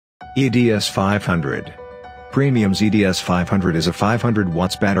EDS-500. Premium's EDS-500 is a 500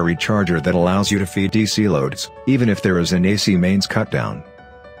 watts battery charger that allows you to feed DC loads, even if there is an AC mains cutdown.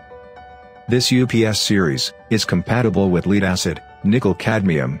 This UPS series is compatible with lead-acid,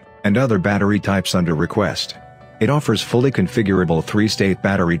 nickel-cadmium, and other battery types under request. It offers fully configurable 3-state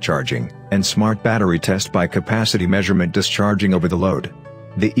battery charging, and smart battery test by capacity measurement discharging over the load.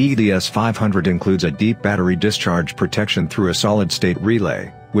 The EDS-500 includes a deep battery discharge protection through a solid-state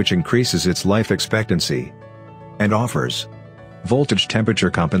relay, which increases its life expectancy, and offers voltage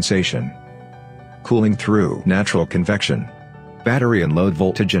temperature compensation, cooling through natural convection, battery and load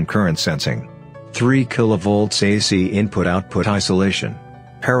voltage and current sensing, 3 kV AC input-output isolation,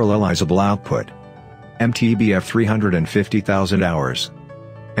 parallelizable output, MTBF 350,000 hours,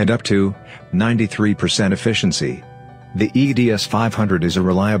 and up to 93% efficiency. The EDS-500 is a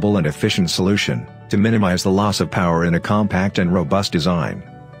reliable and efficient solution to minimize the loss of power in a compact and robust design.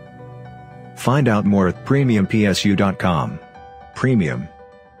 Find out more at premiumpsu.com. Premium.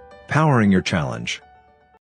 Powering your challenge.